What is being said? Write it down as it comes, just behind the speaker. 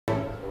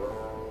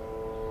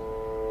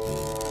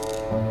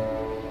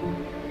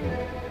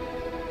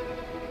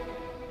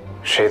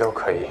谁都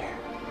可以，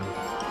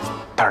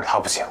但是他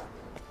不行。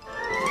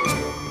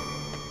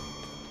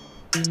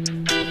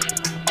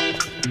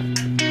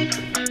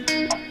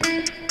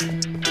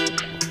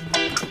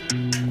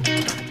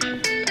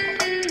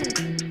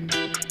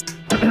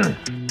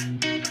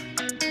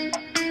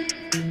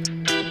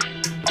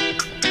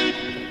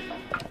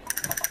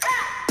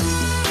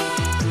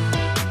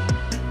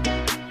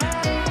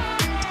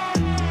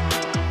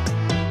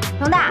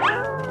龙大，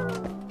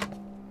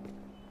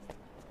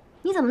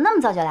你怎么那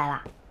么早就来了？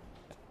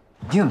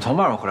你怎么从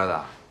外面回来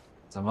的？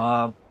怎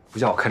么不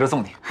叫我开车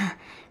送你？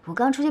我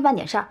刚出去办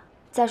点事儿。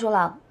再说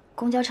了，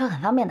公交车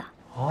很方便的。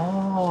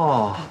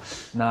哦，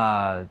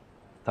那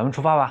咱们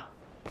出发吧。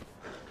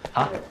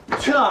啊？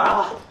去哪儿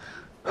啊？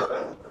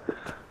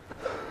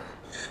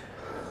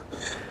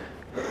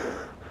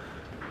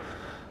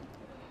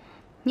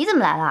你怎么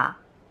来了？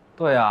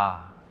对呀，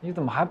你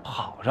怎么还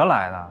跑着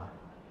来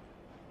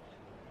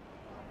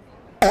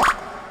呢？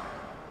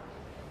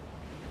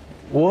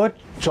我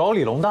找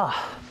李龙大。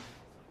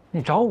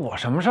你找我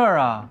什么事儿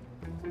啊？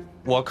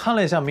我看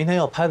了一下明天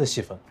要拍的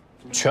戏份，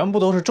全部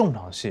都是重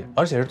场戏，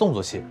而且是动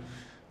作戏，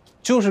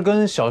就是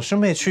跟小师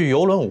妹去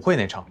游轮舞会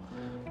那场。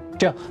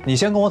这样，你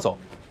先跟我走，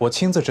我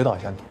亲自指导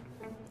一下你。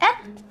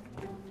哎，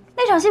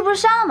那场戏不是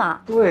删了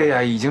吗？对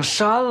呀，已经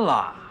删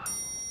了。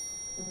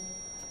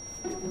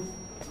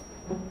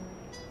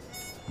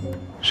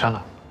删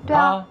了。对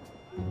啊。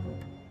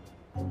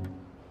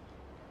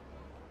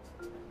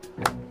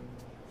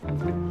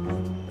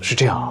是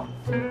这样啊。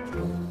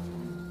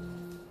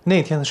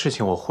那天的事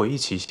情，我回忆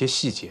起一些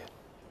细节，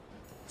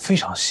非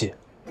常细。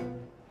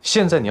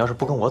现在你要是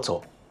不跟我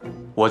走，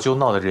我就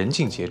闹得人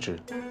尽皆知。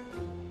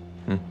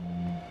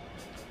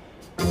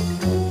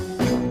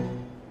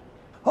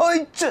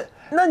哎，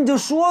那你就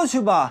说去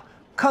吧，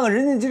看看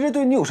人尽皆知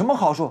对你有什么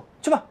好处。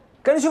去吧，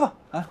赶紧去吧，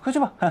啊，快去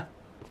吧。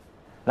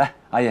来，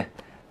阿姨，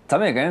咱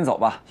们也赶紧走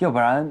吧，要不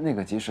然那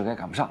个集市该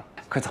赶不上了。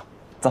快走，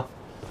走。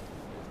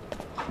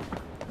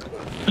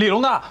李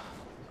龙大。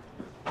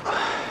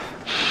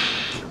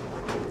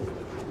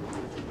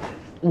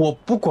我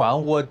不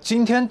管，我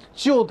今天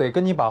就得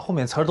跟你把后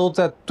面词儿都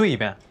再对一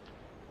遍。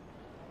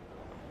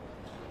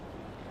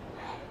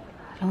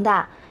龙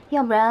大，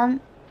要不然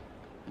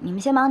你们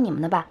先忙你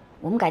们的吧，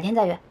我们改天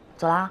再约。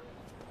走了啊。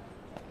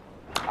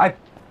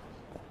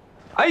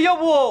哎，要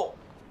不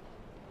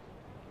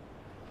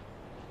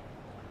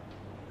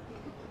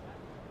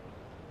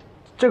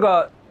这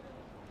个，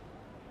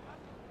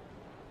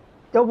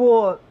要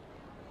不，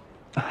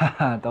哈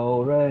哈，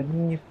哆来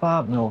咪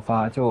发没有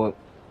发就，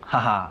哈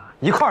哈。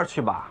一块儿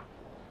去吧。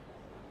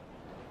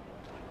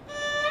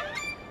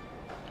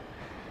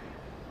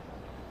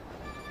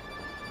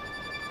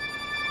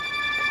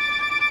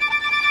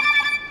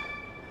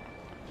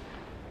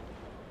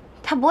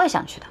他不会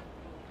想去的。